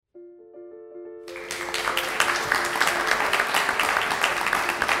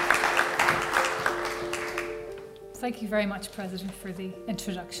Thank you very much, President, for the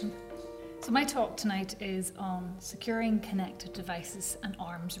introduction. So my talk tonight is on securing connected devices and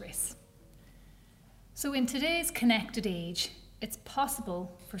arms race. So in today's connected age, it's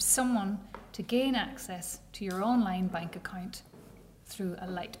possible for someone to gain access to your online bank account through a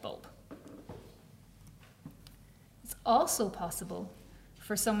light bulb. It's also possible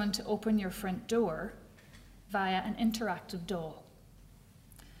for someone to open your front door via an interactive doll.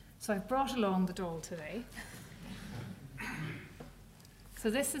 So I've brought along the doll today. So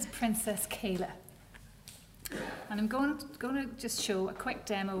this is Princess Kayla. And I'm going to just show a quick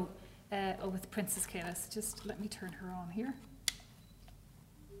demo with Princess Kayla. So just let me turn her on here.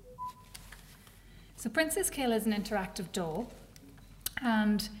 So Princess Kayla is an interactive doll,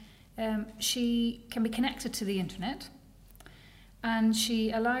 and she can be connected to the internet, and she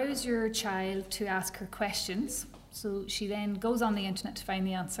allows your child to ask her questions. So she then goes on the internet to find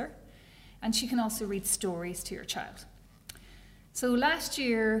the answer, and she can also read stories to your child. So last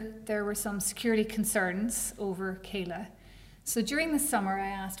year there were some security concerns over Kayla. So during the summer I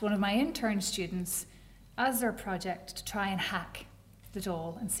asked one of my intern students as their project to try and hack the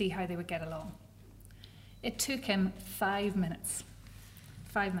doll and see how they would get along. It took him 5 minutes.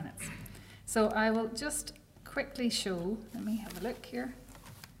 5 minutes. So I will just quickly show, let me have a look here.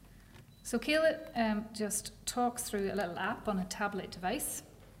 So Kayla just talks through a little app on a tablet device,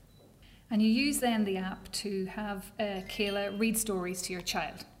 and you use then the app to have Kayla read stories to your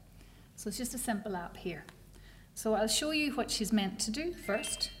child. So it's just a simple app here. So I'll show you what she's meant to do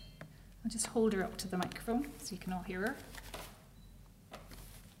first. I'll just hold her up to the microphone so you can all hear her.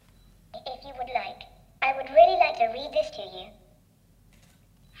 If you would like, I would really like to read this to you.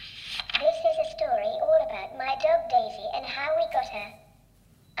 This is a story all about my dog Daisy and how we got her.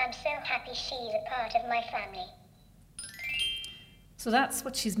 I'm so happy she's a part of my family. So that's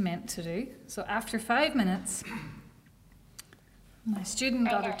what she's meant to do. So after 5 minutes, my student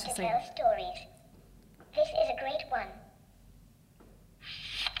got her to say, tell stories. This is a great one.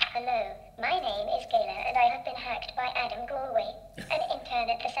 Hello, my name is Kayla and I have been hacked by Adam Galway, an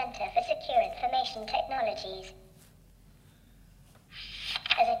intern at the Centre for Secure Information Technologies.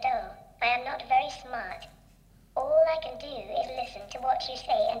 As a doll, I am not very smart. All I can do is listen to what you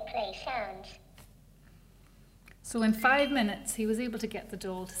say and play sounds. So in 5 minutes, he was able to get the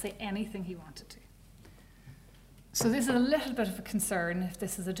doll to say anything he wanted to. So this is a little bit of a concern if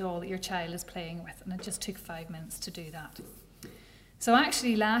this is a doll that your child is playing with, and it just took 5 minutes to do that. So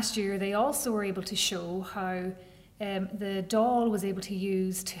actually last year, they also were able to show how the doll was able to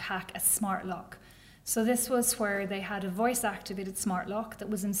use to hack a smart lock. So this was where they had a voice-activated smart lock that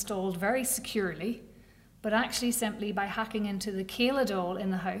was installed very securely, but actually simply by hacking into the Kayla doll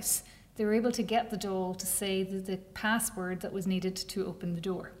in the house, they were able to get the doll to say the password that was needed to open the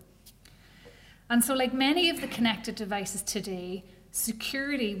door. And so like many of the connected devices today,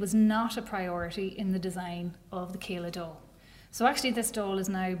 security was not a priority in the design of the Kayla doll. So actually this doll is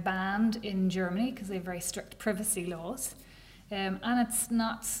now banned in Germany because they have very strict privacy laws. And it's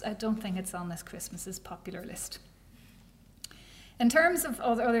not, I don't think it's on this Christmas's popular list. In terms of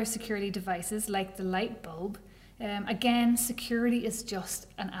other security devices like the light bulb, again, security is just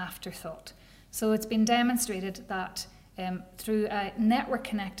an afterthought. So it's been demonstrated that through a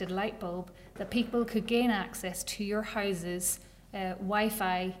network-connected light bulb, that people could gain access to your house's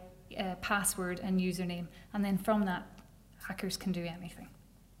Wi-Fi password and username, and then from that, hackers can do anything.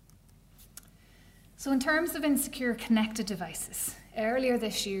 So in terms of insecure connected devices, earlier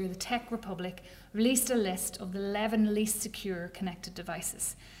this year, the Tech Republic released a list of the 11 least secure connected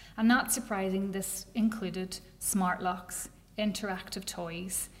devices. And not surprising, this included smart locks, interactive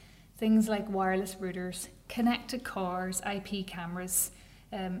toys, things like wireless routers, connected cars, IP cameras,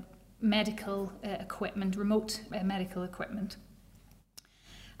 medical equipment, remote medical equipment.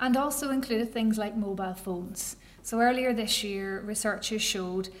 And also included things like mobile phones. So earlier this year, researchers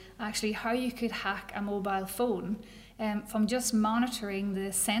showed actually how you could hack a mobile phone from just monitoring the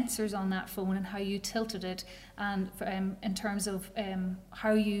sensors on that phone and how you tilted it, and in terms of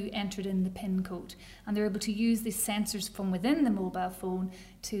how you entered in the PIN code. And they're able to use these sensors from within the mobile phone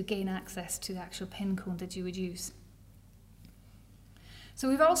to gain access to the actual PIN code that you would use. So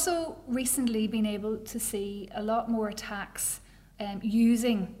we've also recently been able to see a lot more attacks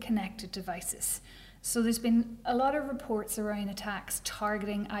using connected devices. So there's been a lot of reports around attacks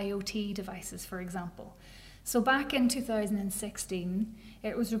targeting IoT devices, for example. So back in 2016,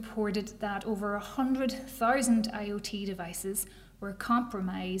 it was reported that over 100,000 IoT devices were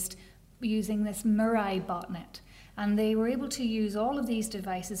compromised using this Mirai botnet. And they were able to use all of these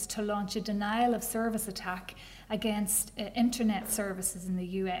devices to launch a denial of service attack against internet services in the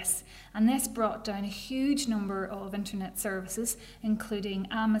US. And this brought down a huge number of internet services, including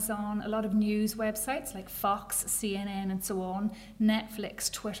Amazon, a lot of news websites like Fox, CNN and so on, Netflix,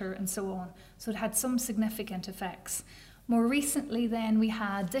 Twitter and so on. So it had some significant effects. More recently then we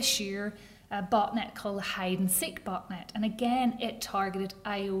had this year a botnet called the Hide and Seek botnet, and again it targeted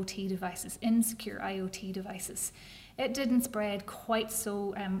IoT devices, insecure IoT devices. It didn't spread quite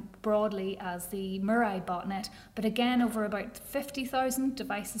so broadly as the Mirai botnet, but again over about 50,000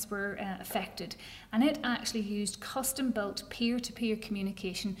 devices were affected, and it actually used custom-built peer-to-peer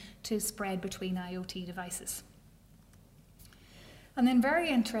communication to spread between IoT devices. And then very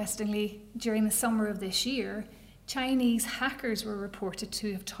interestingly, during the summer of this year, Chinese hackers were reported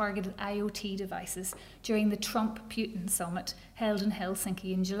to have targeted IoT devices during the Trump-Putin summit held in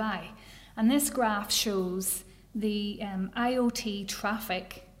Helsinki in July. And this graph shows the IoT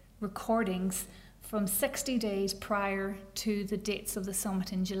traffic recordings from 60 days prior to the dates of the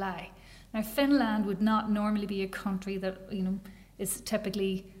summit in July. Now, Finland would not normally be a country that is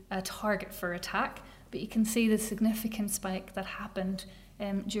typically a target for attack, but you can see the significant spike that happened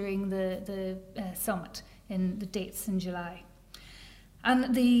during the summit in the dates in July.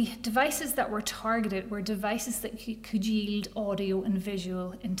 And the devices that were targeted were devices that could yield audio and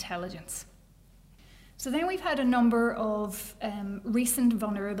visual intelligence. So then we've had a number of recent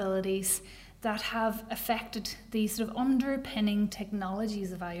vulnerabilities that have affected the sort of underpinning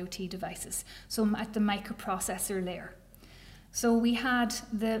technologies of IoT devices, so at the microprocessor layer. So we had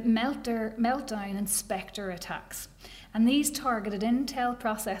the Meltdown and Spectre attacks, and these targeted Intel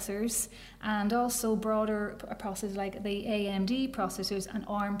processors and also broader processors like the AMD processors and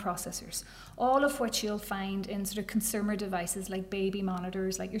ARM processors, all of which you'll find in sort of consumer devices like baby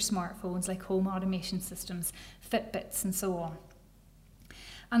monitors, like your smartphones, like home automation systems, Fitbits and so on.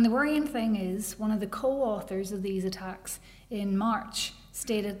 And the worrying thing is, one of the co-authors of these attacks in March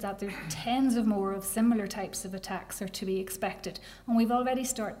stated that there are tens of more of similar types of attacks are to be expected, and we've already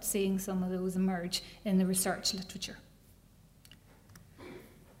started seeing some of those emerge in the research literature.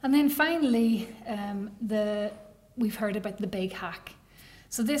 And then finally, we've heard about the big hack.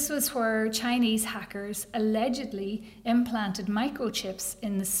 So this was where Chinese hackers allegedly implanted microchips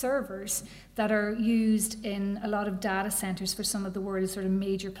in the servers that are used in a lot of data centers for some of the world's sort of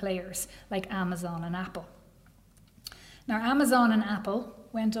major players like Amazon and Apple. Now, Amazon and Apple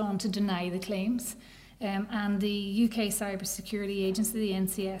went on to deny the claims, and the UK Cybersecurity Agency, the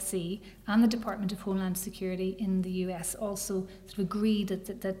NCSC, and the Department of Homeland Security in the US also sort of agreed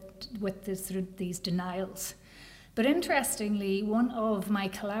with these denials. But interestingly, one of my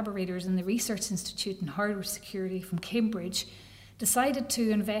collaborators in the Research Institute in Hardware Security from Cambridge decided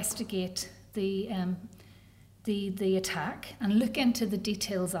to investigate the attack and look into the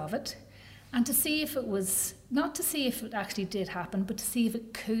details of it, and to see if it was, not to see if it actually did happen, but to see if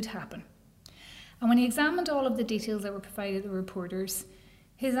it could happen. And when he examined all of the details that were provided to the reporters,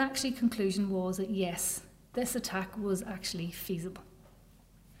 his actually conclusion was that yes, this attack was actually feasible.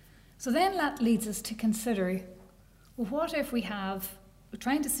 So then that leads us to consider, well, what if we're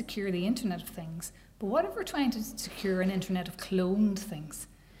trying to secure the Internet of Things, but what if we're trying to secure an Internet of cloned things?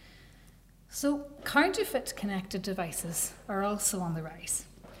 So counterfeit connected devices are also on the rise.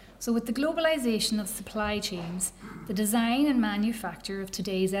 So with the globalization of supply chains, the design and manufacture of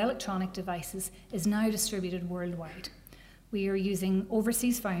today's electronic devices is now distributed worldwide. We are using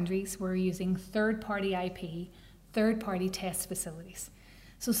overseas foundries, we're using third-party IP, third-party test facilities.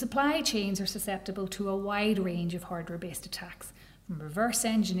 So supply chains are susceptible to a wide range of hardware-based attacks, from reverse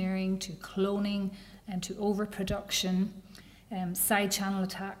engineering to cloning and to overproduction, side channel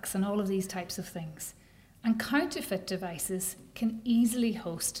attacks and all of these types of things. And counterfeit devices can easily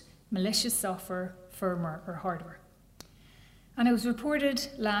host malicious software, firmware or hardware. And it was reported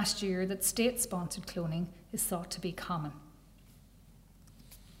last year that state-sponsored cloning is thought to be common.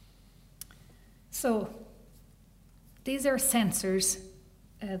 So these are sensors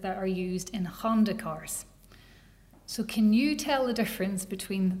that are used in Honda cars. So can you tell the difference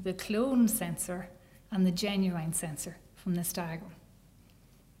between the clone sensor and the genuine sensor from this diagram?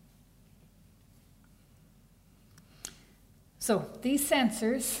 So these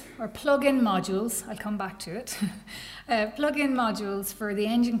sensors are plug-in modules, I'll come back to it, plug-in modules for the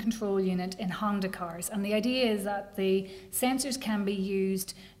engine control unit in Honda cars. And the idea is that the sensors can be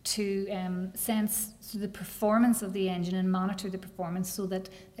used to sense the performance of the engine and monitor the performance so that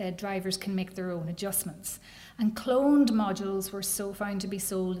drivers can make their own adjustments. And cloned modules were found to be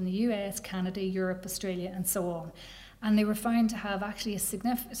sold in the US, Canada, Europe, Australia and so on. And they were found to have actually a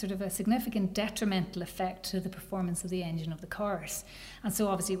significant detrimental effect to the performance of the engine of the cars. And so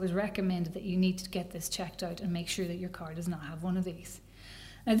obviously it was recommended that you need to get this checked out and make sure that your car does not have one of these.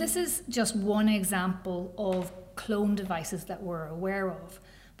 Now this is just one example of clone devices that we're aware of.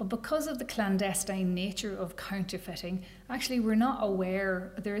 But because of the clandestine nature of counterfeiting, actually we're not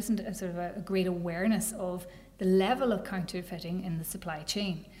aware, there isn't a great awareness of the level of counterfeiting in the supply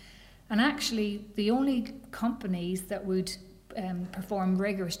chain. And actually the only companies that would perform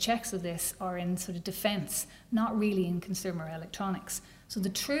rigorous checks of this are in sort of defence, not really in consumer electronics. So the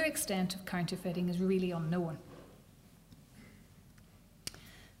true extent of counterfeiting is really unknown.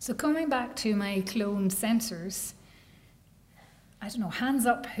 So coming back to my cloned sensors, I don't know, hands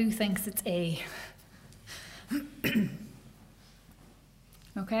up who thinks it's A.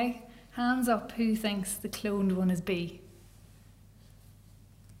 Okay, hands up who thinks the cloned one is B.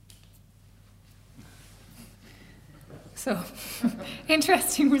 So,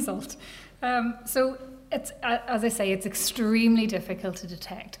 interesting result. So, it's, as I say, it's extremely difficult to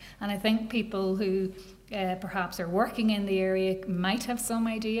detect. And I think people who perhaps are working in the area might have some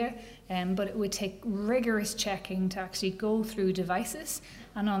idea, but it would take rigorous checking to actually go through devices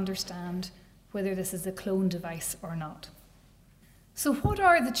and understand whether this is a clone device or not. So what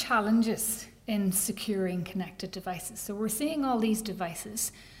are the challenges in securing connected devices? So we're seeing all these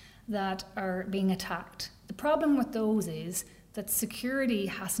devices that are being attacked. The problem with those is that security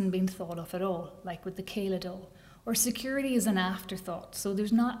hasn't been thought of at all, like with the Kayla doll, or security is an afterthought, so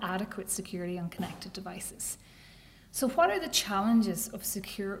there's not adequate security on connected devices. So what are the challenges of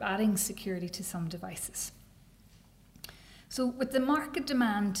adding security to some devices? So with the market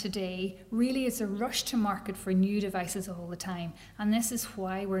demand today, really it's a rush to market for new devices all the time, and this is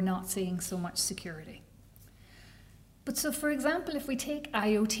why we're not seeing so much security. But so for example, if we take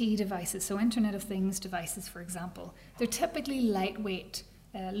IoT devices, so Internet of Things devices for example, they're typically lightweight,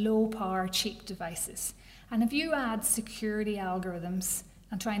 low power, cheap devices. And if you add security algorithms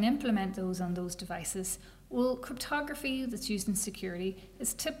and try and implement those on those devices, well, cryptography that's used in security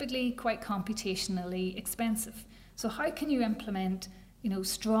is typically quite computationally expensive. So how can you implement,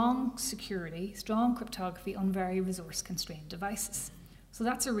 strong security, strong cryptography on very resource-constrained devices? So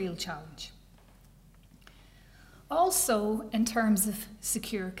that's a real challenge. Also, in terms of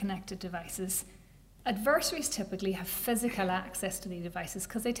secure connected devices, adversaries typically have physical access to these devices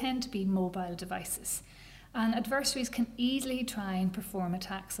because they tend to be mobile devices. And adversaries can easily try and perform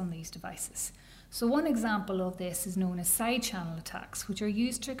attacks on these devices. So one example of this is known as side channel attacks, which are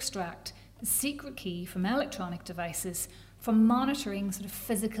used to extract the secret key from electronic devices from monitoring sort of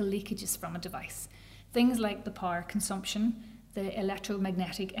physical leakages from a device. Things like the power consumption, the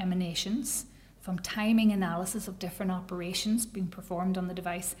electromagnetic emanations, from timing analysis of different operations being performed on the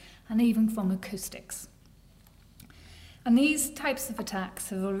device, and even from acoustics. And these types of attacks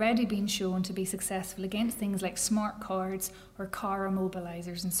have already been shown to be successful against things like smart cards or car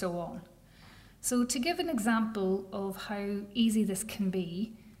immobilizers and so on. So to give an example of how easy this can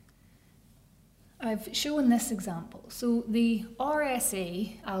be, I've shown this example. So the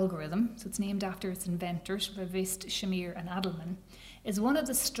RSA algorithm, so it's named after its inventors, Rivest, Shamir and Adleman, is one of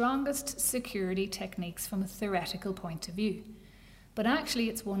the strongest security techniques from a theoretical point of view. But actually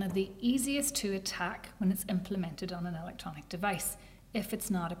it's one of the easiest to attack when it's implemented on an electronic device, if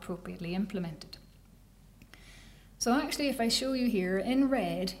it's not appropriately implemented. So actually if I show you here in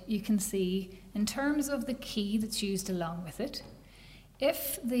red, you can see in terms of the key that's used along with it,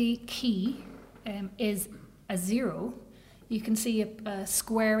 if the key is a 0, you can see a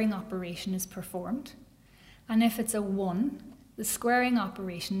squaring operation is performed. And if it's a 1, the squaring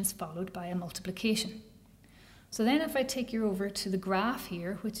operation is followed by a multiplication. So then if I take you over to the graph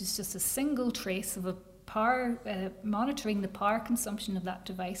here, which is just a single trace of a power, monitoring the power consumption of that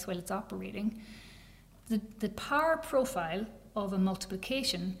device while it's operating, the power profile of a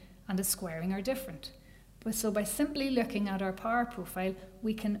multiplication and a squaring are different. So by simply looking at our power profile,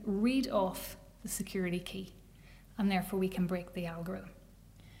 we can read off the security key, and therefore we can break the algorithm.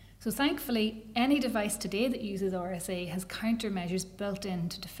 So thankfully, any device today that uses RSA has countermeasures built in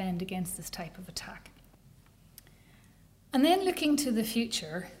to defend against this type of attack. And then looking to the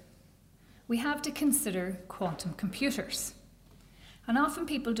future, we have to consider quantum computers. And often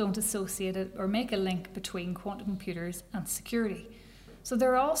people don't associate it or make a link between quantum computers and security. So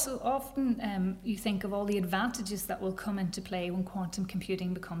there are also often, you think of all the advantages that will come into play when quantum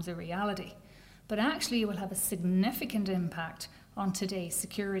computing becomes a reality. But actually it will have a significant impact on today's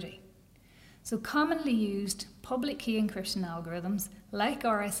security. So commonly used public key encryption algorithms like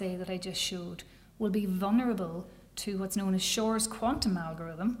RSA that I just showed will be vulnerable to what's known as Shor's quantum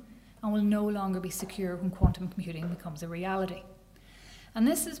algorithm, and will no longer be secure when quantum computing becomes a reality. And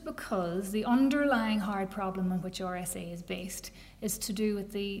this is because the underlying hard problem on which RSA is based is to do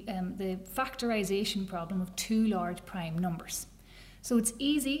with the factorization problem of two large prime numbers. So it's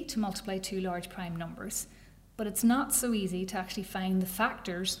easy to multiply two large prime numbers, but it's not so easy to actually find the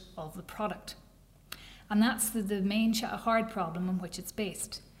factors of the product. And that's the main hard problem on which it's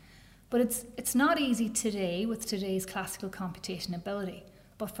based. But it's not easy today with today's classical computation ability.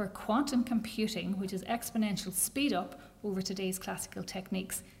 But for quantum computing, which is exponential speed up over today's classical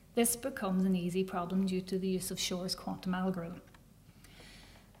techniques, this becomes an easy problem due to the use of Shor's quantum algorithm.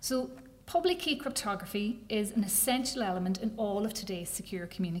 So public key cryptography is an essential element in all of today's secure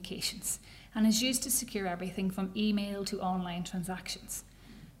communications and is used to secure everything from email to online transactions.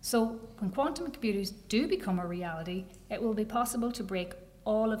 So when quantum computers do become a reality, it will be possible to break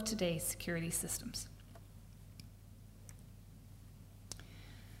all of today's security systems.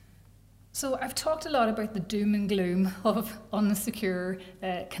 So I've talked a lot about the doom and gloom of unsecure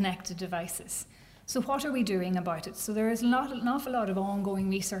connected devices. So what are we doing about it? So there is an awful lot of ongoing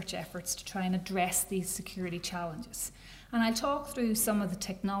research efforts to try and address these security challenges. And I'll talk through some of the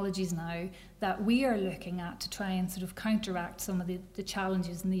technologies now that we are looking at to try and sort of counteract some of the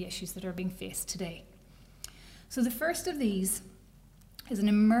challenges and the issues that are being faced today. So the first of these is an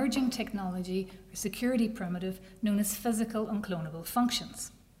emerging technology or security primitive known as physical unclonable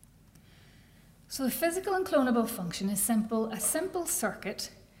functions. So the physical unclonable function is a simple circuit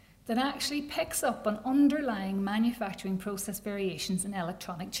that actually picks up on underlying manufacturing process variations in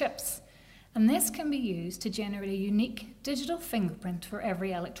electronic chips. And this can be used to generate a unique digital fingerprint for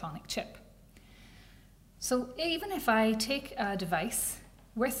every electronic chip. So even if I take a device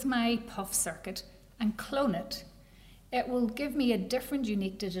with my PUF circuit and clone it, it will give me a different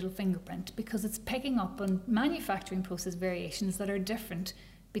unique digital fingerprint because it's picking up on manufacturing process variations that are different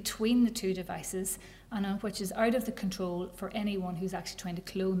between the two devices and which is out of the control for anyone who's actually trying to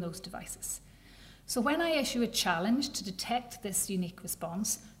clone those devices. So when I issue a challenge to detect this unique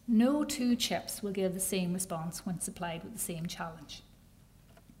response, no two chips will give the same response when supplied with the same challenge.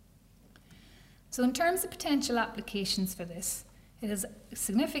 So in terms of potential applications for this, it has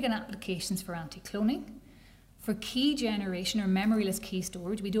significant applications for anti-cloning. For key generation or memoryless key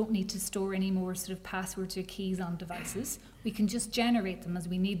storage, we don't need to store any more sort of passwords or keys on devices. We can just generate them as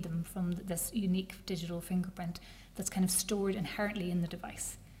we need them from this unique digital fingerprint that's kind of stored inherently in the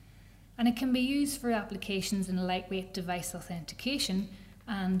device. And it can be used for applications in lightweight device authentication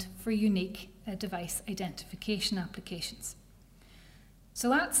and for unique device identification applications.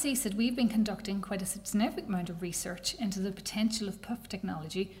 So at CSID, we've been conducting quite a significant amount of research into the potential of PUF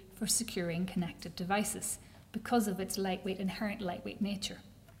technology for securing connected devices, because of its inherent lightweight nature.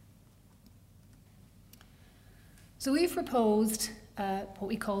 So we've proposed what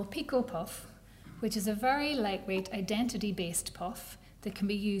we call PicoPUF, which is a very lightweight identity-based PUF that can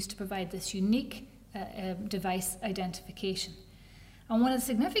be used to provide this unique device identification. And one of the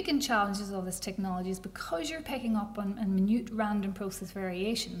significant challenges of this technology is because you're picking up on minute random process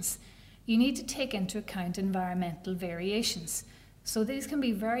variations, you need to take into account environmental variations. So these can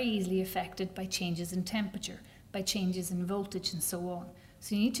be very easily affected by changes in temperature, by changes in voltage and so on.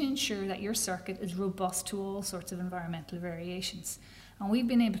 So you need to ensure that your circuit is robust to all sorts of environmental variations. And we've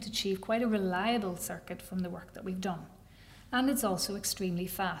been able to achieve quite a reliable circuit from the work that we've done. And it's also extremely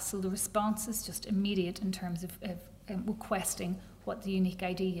fast, so the response is just immediate in terms of requesting what the unique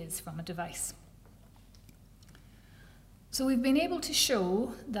ID is from a device. So we've been able to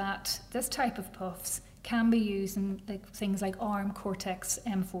show that this type of PUFs can be used in things like ARM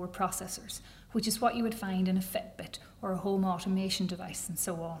Cortex-M4 processors, which is what you would find in a Fitbit or a home automation device and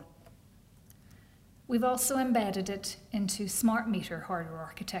so on. We've also embedded it into smart meter hardware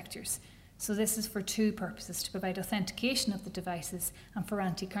architectures. So this is for two purposes: to provide authentication of the devices and for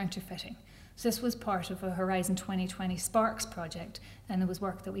anti-counterfeiting. So this was part of a Horizon 2020 Sparks project, and it was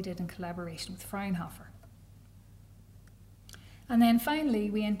work that we did in collaboration with Fraunhofer. And then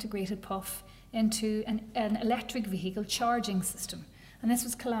finally, we integrated PUF into an electric vehicle charging system. And this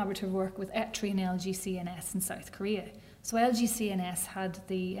was collaborative work with ETRI and LG C&S in South Korea. So LG C&S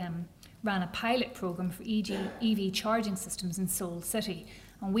ran a pilot program for EV charging systems in Seoul City.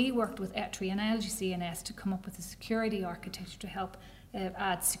 And we worked with ETRI and LG C&S to come up with a security architecture to help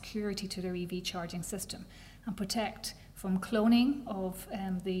add security to their EV charging system and protect from cloning of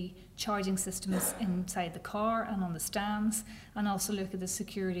the charging systems inside the car and on the stands, and also look at the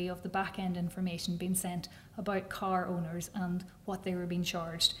security of the back-end information being sent about car owners and what they were being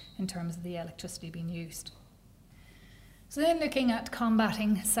charged in terms of the electricity being used. So then looking at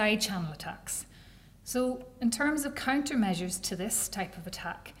combating side channel attacks. So in terms of countermeasures to this type of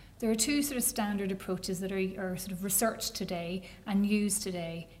attack, there are two sort of standard approaches that are sort of researched today and used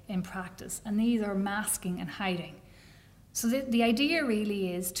today in practice, and these are masking and hiding. So the idea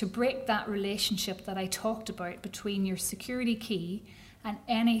really is to break that relationship that I talked about between your security key and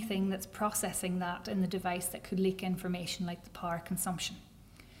anything that's processing that in the device that could leak information like the power consumption.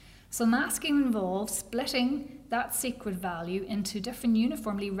 So masking involves splitting that secret value into different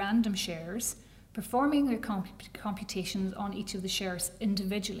uniformly random shares, performing their computations on each of the shares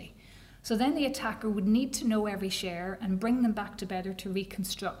individually. So then the attacker would need to know every share and bring them back together to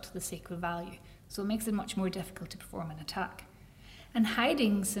reconstruct the secret value. So it makes it much more difficult to perform an attack. And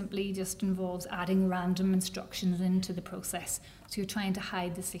hiding simply just involves adding random instructions into the process. So you're trying to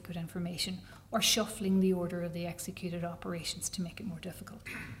hide the secret information or shuffling the order of the executed operations to make it more difficult.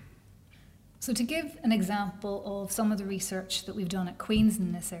 So to give an example of some of the research that we've done at Queen's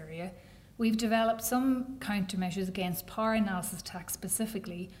in this area, we've developed some countermeasures against power analysis attacks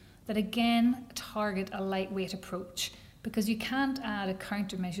specifically that again target a lightweight approach, because you can't add a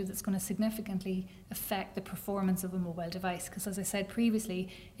countermeasure that's going to significantly affect the performance of a mobile device, because as I said previously,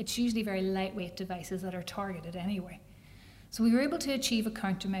 it's usually very lightweight devices that are targeted anyway. So we were able to achieve a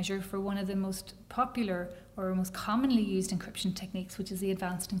countermeasure for one of the most popular or most commonly used encryption techniques, which is the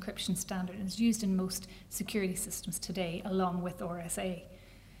Advanced Encryption Standard. It's used in most security systems today, along with RSA.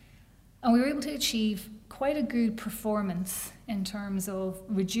 And we were able to achieve quite a good performance in terms of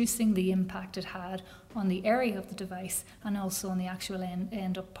reducing the impact it had on the area of the device and also on the actual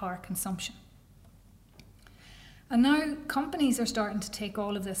end of power consumption. And now companies are starting to take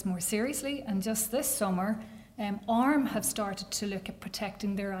all of this more seriously, and just this summer, ARM have started to look at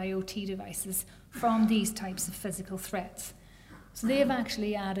protecting their IoT devices from these types of physical threats. So they have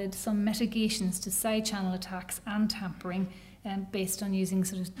actually added some mitigations to side channel attacks and tampering based on using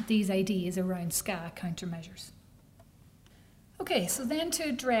sort of these ideas around SCA countermeasures. Okay, so then to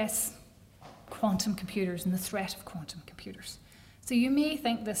address quantum computers and the threat of quantum computers. So you may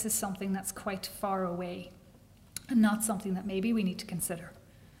think this is something that's quite far away and not something that maybe we need to consider.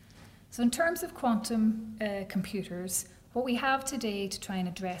 So in terms of quantum computers, what we have today to try and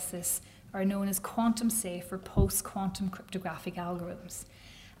address this are known as quantum safe or post-quantum cryptographic algorithms.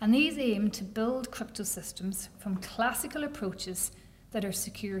 And these aim to build crypto systems from classical approaches that are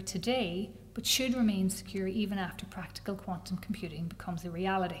secure today, but should remain secure even after practical quantum computing becomes a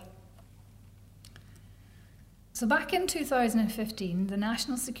reality. So back in 2015, the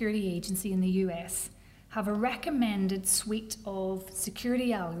National Security Agency in the US have a recommended suite of security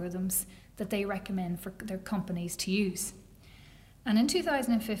algorithms that they recommend for their companies to use. And in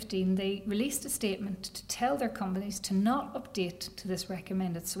 2015, they released a statement to tell their companies to not update to this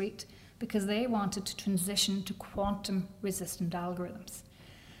recommended suite because they wanted to transition to quantum-resistant algorithms.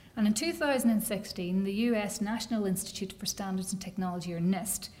 And in 2016, the US National Institute for Standards and Technology, or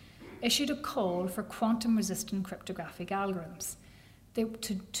NIST, issued a call for quantum-resistant cryptographic algorithms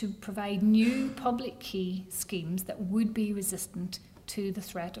to provide new public key schemes that would be resistant to the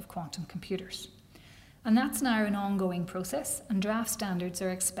threat of quantum computers. And that's now an ongoing process, and draft standards are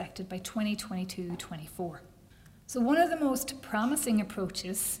expected by 2022-24. So one of the most promising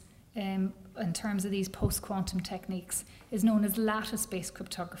approaches in terms of these post-quantum techniques is known as lattice-based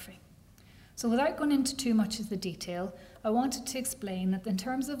cryptography. So without going into too much of the detail, I wanted to explain that in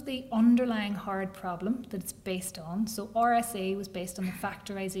terms of the underlying hard problem that it's based on, so RSA was based on the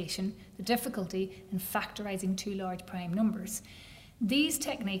factorization, the difficulty in factorizing two large prime numbers. These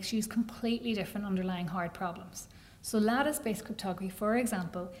techniques use completely different underlying hard problems. So lattice-based cryptography, for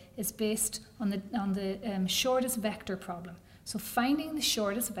example, is based on the shortest vector problem. So finding the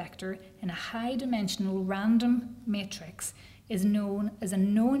shortest vector in a high-dimensional random matrix is known as a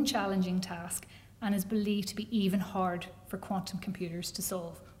known challenging task and is believed to be even hard for quantum computers to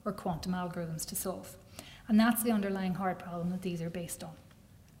solve or quantum algorithms to solve. And that's the underlying hard problem that these are based on.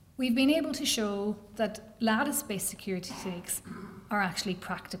 We've been able to show that lattice-based security techniques are actually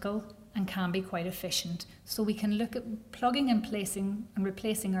practical and can be quite efficient. So we can look at plugging and placing and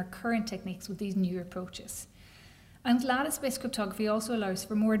replacing our current techniques with these new approaches. And lattice-based cryptography also allows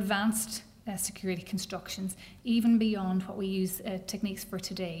for more advanced security constructions, even beyond what we use techniques for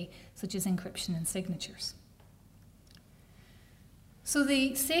today, such as encryption and signatures. So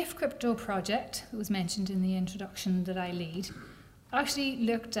the Safe Crypto project that was mentioned in the introduction that I lead actually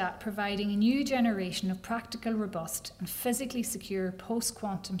looked at providing a new generation of practical, robust and physically secure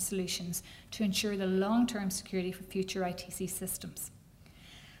post-quantum solutions to ensure the long-term security for future ITC systems.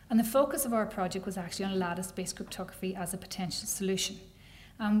 And the focus of our project was actually on lattice-based cryptography as a potential solution.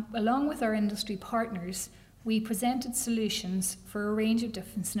 Along with our industry partners, we presented solutions for a range of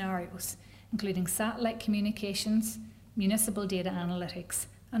different scenarios, including satellite communications, municipal data analytics,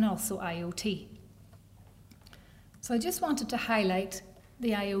 and also IoT. So I just wanted to highlight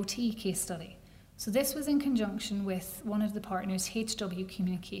the IoT case study. So this was in conjunction with one of the partners, HW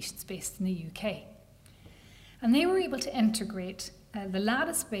Communications, based in the UK. And they were able to integrate the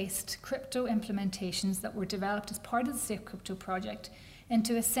Lattice-based crypto implementations that were developed as part of the Safe Crypto project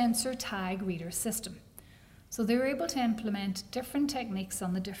into a sensor tag reader system. So they were able to implement different techniques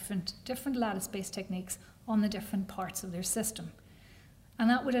on the different Lattice-based techniques on the different parts of their system. And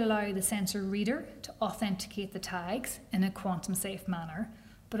that would allow the sensor reader to authenticate the tags in a quantum-safe manner,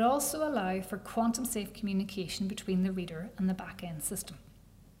 but also allow for quantum-safe communication between the reader and the back-end system.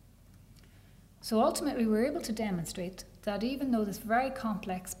 So ultimately, we were able to demonstrate that even though this very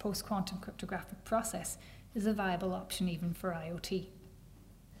complex post-quantum cryptographic process is a viable option even for IoT.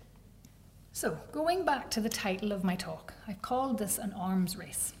 So, going back to the title of my talk, I've called this an arms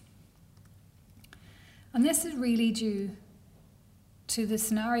race. And this is really due to the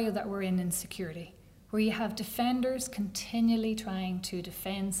scenario that we're in security, where you have defenders continually trying to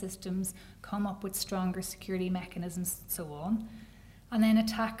defend systems, come up with stronger security mechanisms, and so on, and then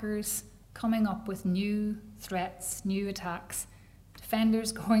attackers coming up with new threats, new attacks,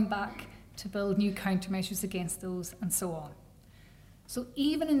 defenders going back to build new countermeasures against those, and so on. So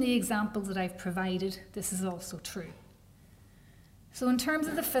even in the examples that I've provided, this is also true. So in terms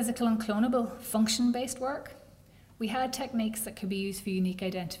of the physical and clonable function-based work, we had techniques that could be used for unique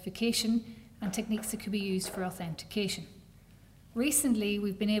identification and techniques that could be used for authentication. Recently,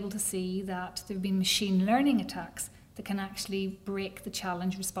 we've been able to see that there have been machine learning attacks that can actually break the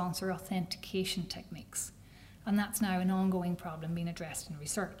challenge response or authentication techniques. And that's now an ongoing problem being addressed in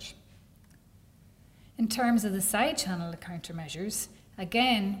research. In terms of the side channel countermeasures,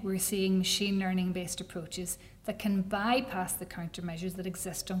 again, we're seeing machine learning based approaches that can bypass the countermeasures that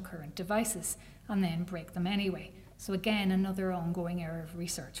exist on current devices and then break them anyway. So again, another ongoing area of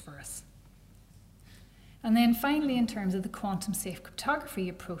research for us. And then finally, in terms of the quantum safe cryptography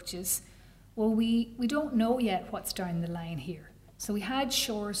approaches, well, we don't know yet what's down the line here. So we had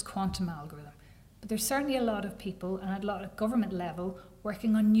Shor's quantum algorithm, but there's certainly a lot of people and at a lot of government level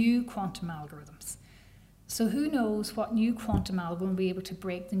working on new quantum algorithms. So who knows what new quantum algorithm will be able to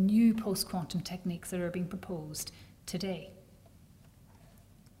break the new post-quantum techniques that are being proposed today.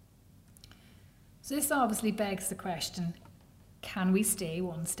 So this obviously begs the question, can we stay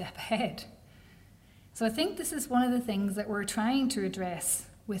one step ahead? So I think this is one of the things that we're trying to address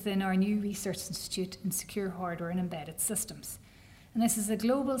within our new research institute in secure hardware and embedded systems. And this is a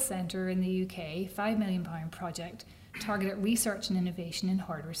global centre in the UK, £5 million project targeted at research and innovation in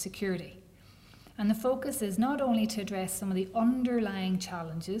hardware security. And the focus is not only to address some of the underlying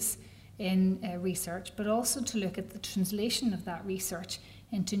challenges in research, but also to look at the translation of that research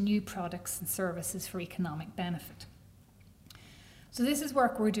into new products and services for economic benefit. So this is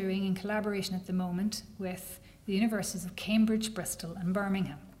work we're doing in collaboration at the moment with the Universities of Cambridge, Bristol and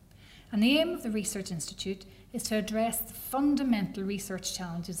Birmingham. And the aim of the Research Institute is to address the fundamental research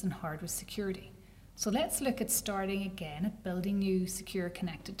challenges in hardware security. So let's look at starting again at building new secure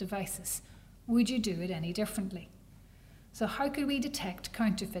connected devices. Would you do it any differently? So how could we detect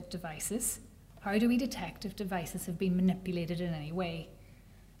counterfeit devices? How do we detect if devices have been manipulated in any way?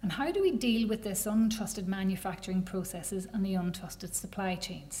 And how do we deal with this untrusted manufacturing processes and the untrusted supply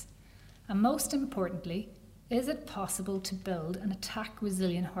chains? And most importantly, is it possible to build an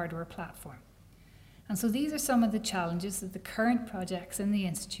attack-resilient hardware platform? And so these are some of the challenges that the current projects in the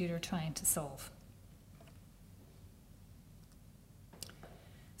Institute are trying to solve.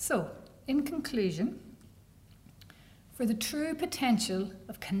 So, in conclusion, for the true potential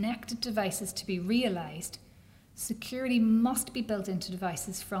of connected devices to be realised, security must be built into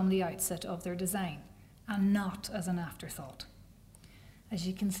devices from the outset of their design and not as an afterthought. As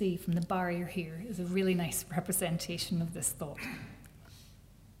you can see from the barrier here is a really nice representation of this thought.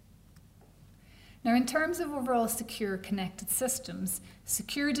 Now, in terms of overall secure connected systems,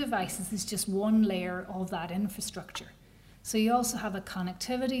 secure devices is just one layer of that infrastructure. So you also have a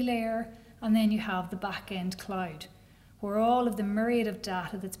connectivity layer, and then you have the back-end cloud, where all of the myriad of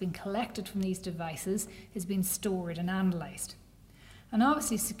data that's been collected from these devices is being stored and analysed. And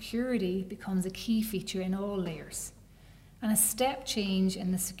obviously security becomes a key feature in all layers. And a step change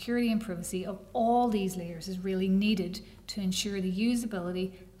in the security and privacy of all these layers is really needed to ensure the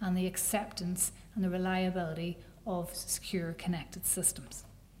usability and the acceptance and the reliability of secure connected systems.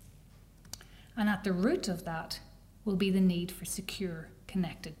 And at the root of that will be the need for secure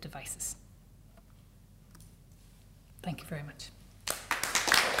connected devices. Thank you very much.